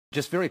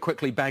Just very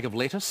quickly, bag of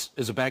lettuce.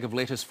 Is a bag of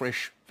lettuce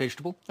fresh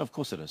vegetable? Of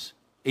course it is.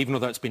 Even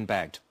though it's been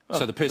bagged. Well,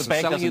 so the person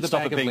bag selling you the doesn't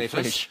bag stop it of being lettuce...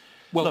 fresh.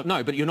 Well, Look,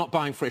 no, but you're not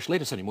buying fresh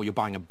lettuce anymore. You're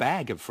buying a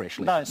bag of fresh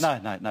lettuce.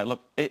 No.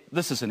 Look,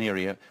 this is an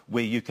area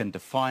where you can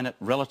define it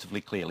relatively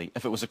clearly.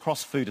 If it was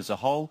across food as a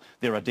whole,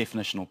 there are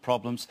definitional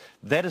problems.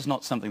 That is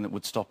not something that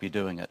would stop you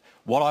doing it.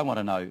 What I want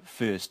to know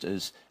first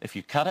is, if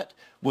you cut it,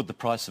 would the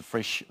price of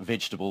fresh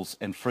vegetables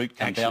and fruit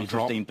come down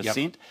 15%?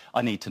 Yep.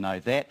 I need to know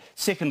that.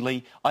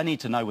 Secondly, I need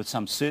to know with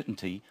some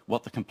certainty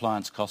what the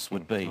compliance costs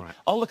would be. Right.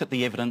 I'll look at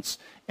the evidence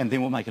and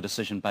then we'll make a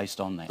decision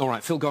based on that. All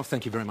right, Phil Goff,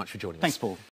 thank you very much for joining us. Thanks, Paul.